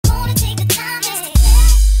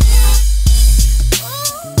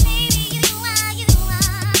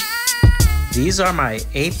These are my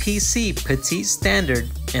APC Petit Standard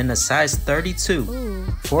in a size 32. Ooh,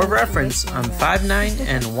 For reference, I'm 5'9"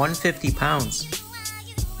 and 150 pounds.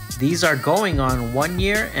 These are going on 1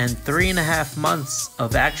 year and 3.5 months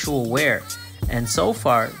of actual wear, and so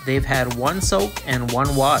far they've had 1 soak and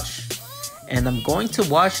 1 wash. And I'm going to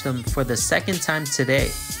wash them for the second time today.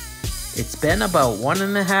 It's been about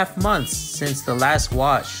 1.5 months since the last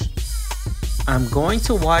wash. I'm going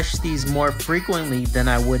to wash these more frequently than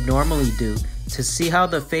I would normally do to see how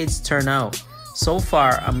the fades turn out. So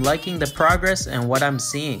far, I'm liking the progress and what I'm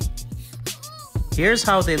seeing. Here's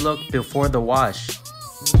how they look before the wash.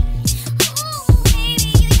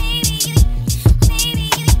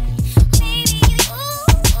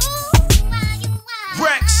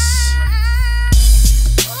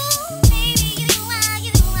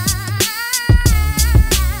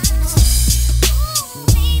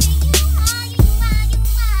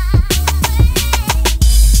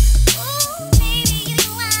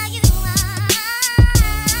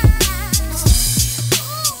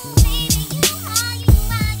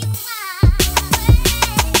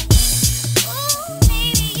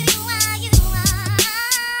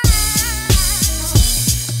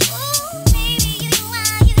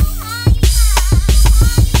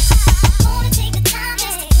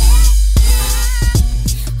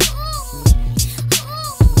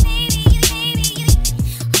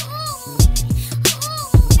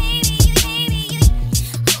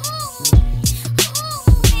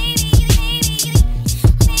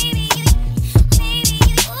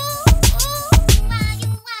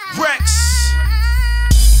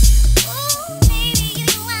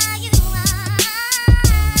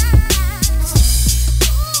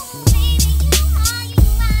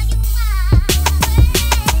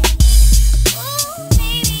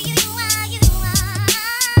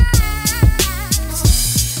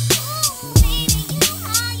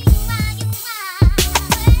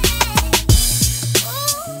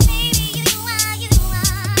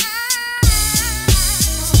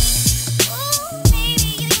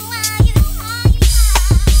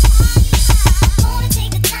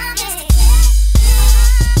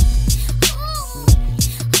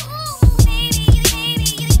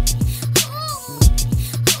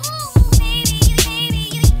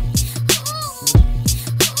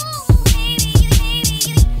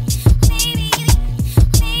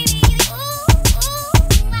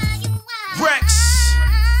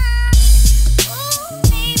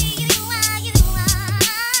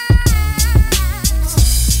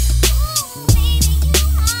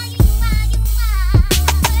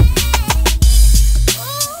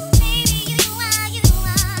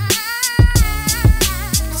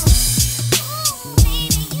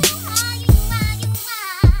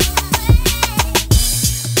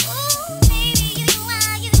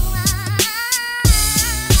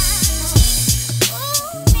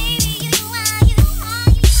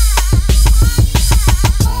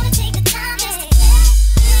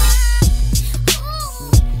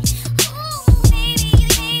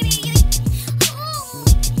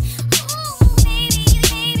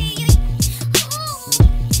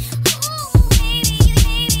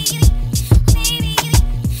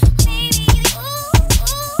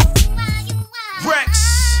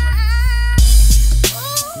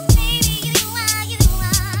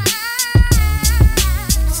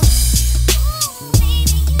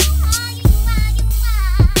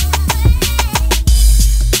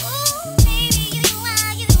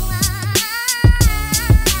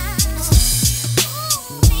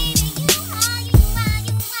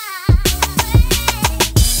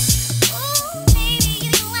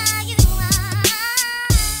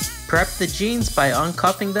 Prep the jeans by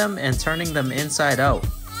uncuffing them and turning them inside out.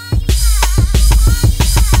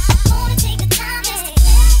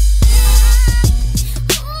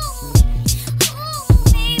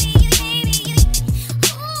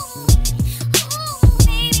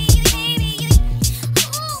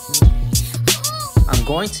 I'm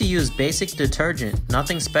going to use basic detergent,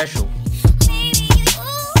 nothing special.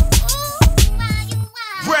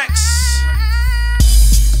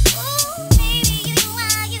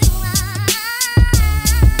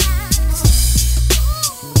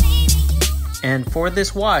 And for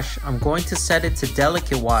this wash, I'm going to set it to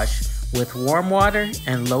delicate wash with warm water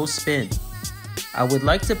and low spin. I would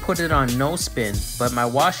like to put it on no spin, but my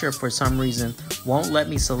washer for some reason won't let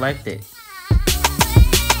me select it.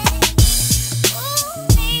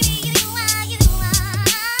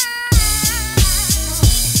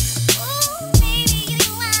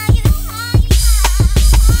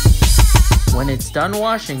 When it's done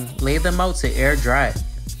washing, lay them out to air dry.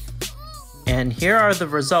 And here are the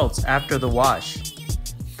results after the wash.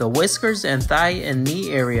 The whiskers and thigh and knee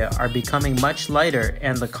area are becoming much lighter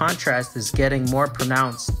and the contrast is getting more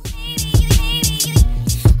pronounced.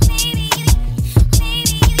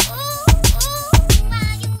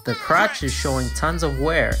 The crotch is showing tons of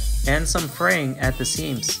wear and some fraying at the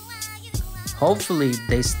seams. Hopefully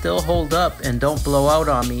they still hold up and don't blow out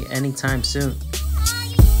on me anytime soon.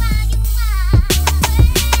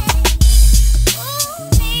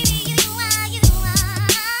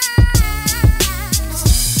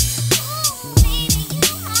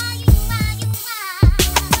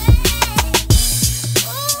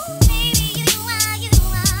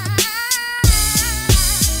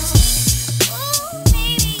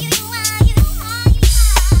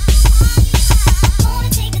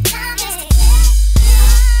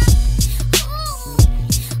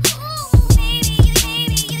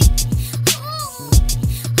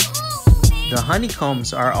 The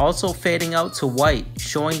honeycombs are also fading out to white,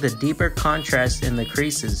 showing the deeper contrast in the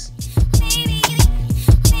creases.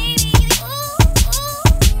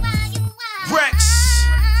 Rex.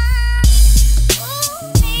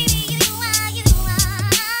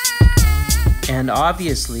 And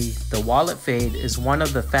obviously, the wallet fade is one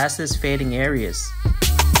of the fastest fading areas.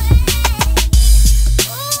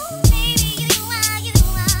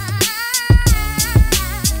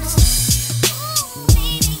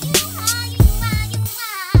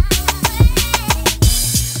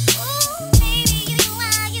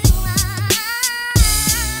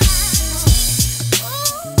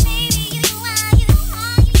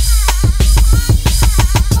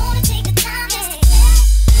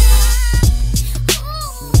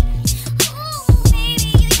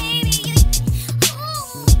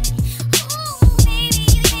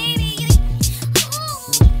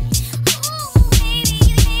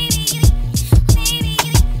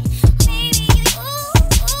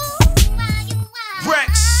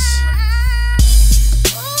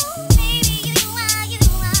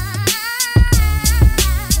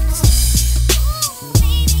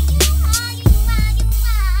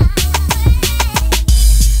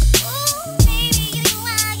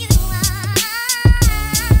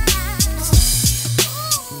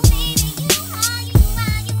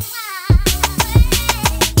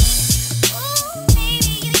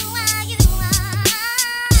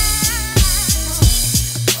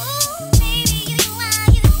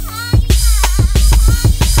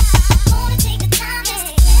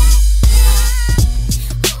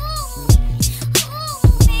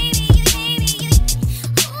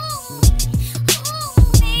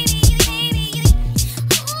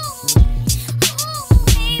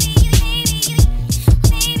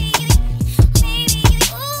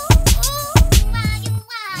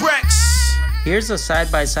 Here's a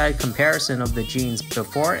side-by-side comparison of the jeans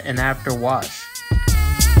before and after wash.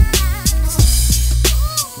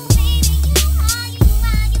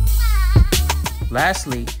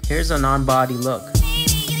 Lastly, here's an on-body look.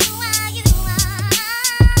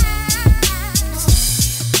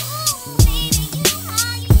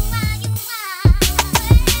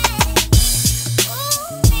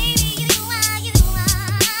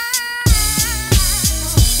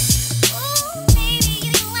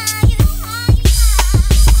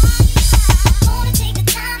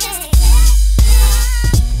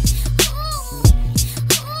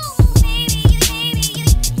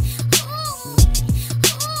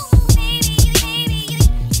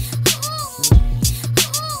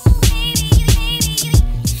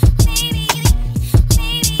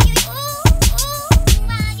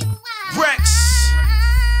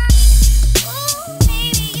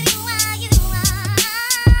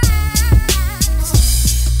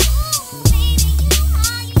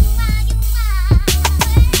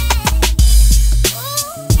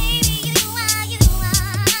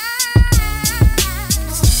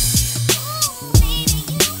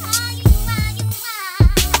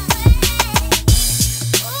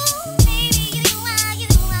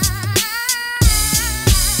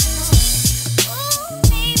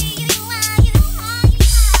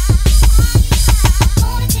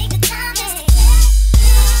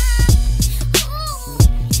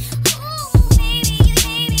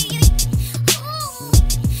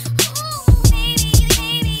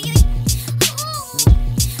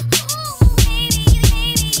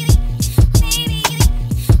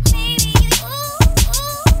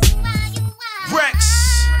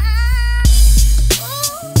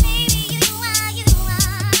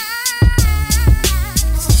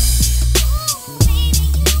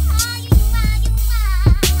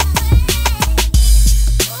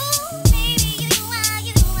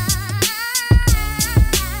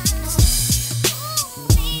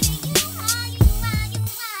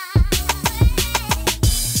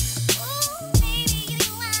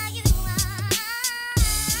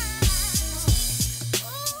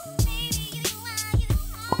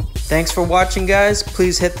 Thanks for watching, guys.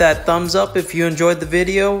 Please hit that thumbs up if you enjoyed the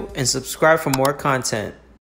video and subscribe for more content.